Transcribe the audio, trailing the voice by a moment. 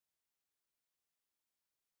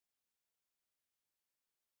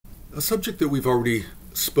A subject that we've already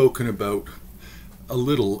spoken about a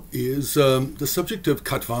little is the subject of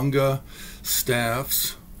Katvanga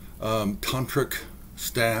staffs, tantric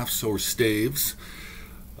staffs or staves,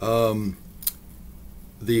 the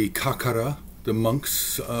Khakkhara, the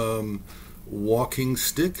monk's walking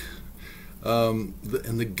stick, and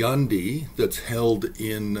the Gandi that's held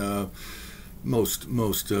in most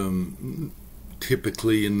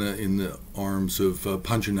typically in the arms of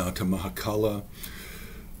Panjanata Mahakala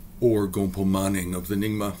or Gompo Manning of the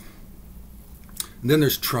Nyingma. And then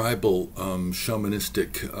there's tribal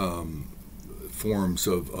shamanistic forms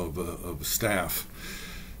of staff.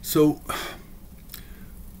 So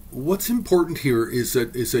what's important here is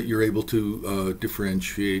that you're able to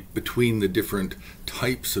differentiate between the different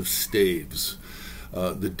types of staves,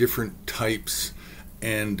 the different types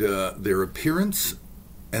and their appearance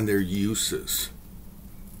and their uses.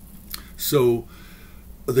 So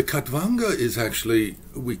the Katvanga is actually,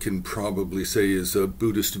 we can probably say, is a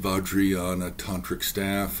Buddhist Vajrayana tantric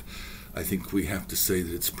staff. I think we have to say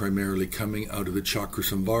that it's primarily coming out of the Chakra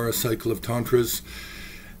Samvara cycle of tantras.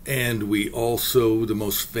 And we also, the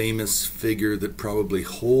most famous figure that probably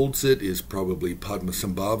holds it is probably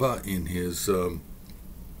Padmasambhava in his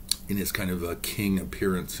kind of a king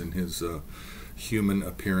appearance, in his human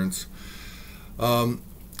appearance.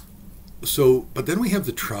 But then we have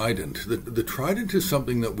the Trident. The Trident is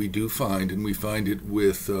something that we do find, and we find it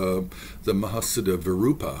with the Mahasiddha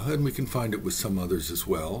Virupa, and we can find it with some others as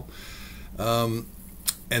well. And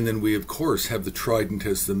then we, of course, have the Trident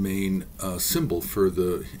as the main symbol for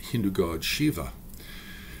the Hindu god Shiva.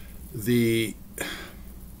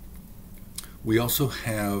 We also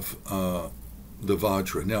have the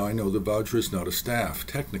Vajra. Now, I know the Vajra is not a staff,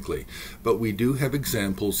 technically, but we do have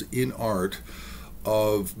examples in art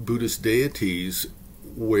of Buddhist deities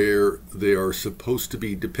where they are supposed to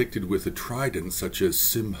be depicted with a trident, such as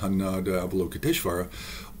Simhanada Avalokiteshvara,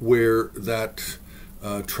 where that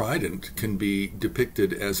trident can be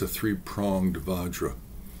depicted as a three-pronged Vajra.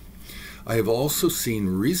 I have also seen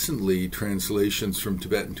recently translations from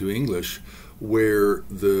Tibetan to English where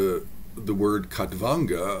the word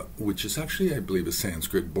Katvanga, which is actually, I believe, a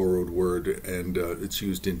Sanskrit borrowed word, and it's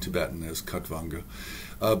used in Tibetan as Katvanga,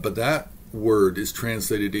 but that word is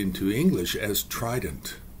translated into English as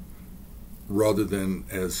trident rather than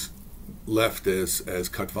as left as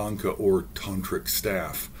Katvanga or tantric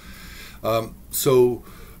staff. So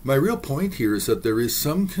my real point here is that there is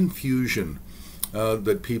some confusion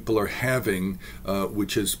that people are having,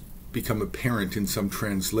 which has become apparent in some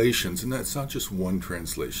translations, and that's not just one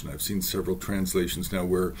translation. I've seen several translations now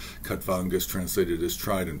where Katvanga is translated as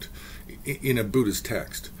trident in a Buddhist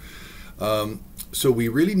text. So we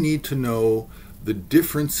really need to know the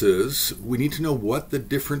differences. We need to know what the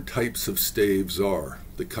different types of staves are.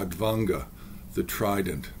 The Katvanga, the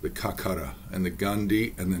Trident, the Khakkhara, and the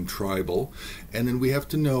Gandi, and then tribal. And then we have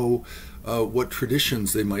to know what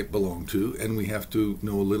traditions they might belong to, and we have to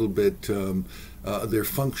know a little bit their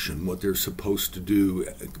function, what they're supposed to do,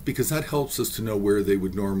 because that helps us to know where they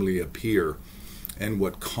would normally appear and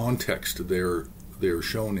what context they're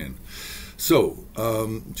shown in. So,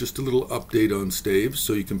 just a little update on staves.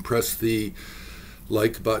 So you can press the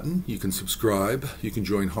like button, you can subscribe, you can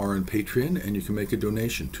join HAR on Patreon, and you can make a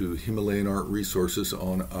donation to Himalayan Art Resources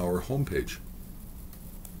on our homepage.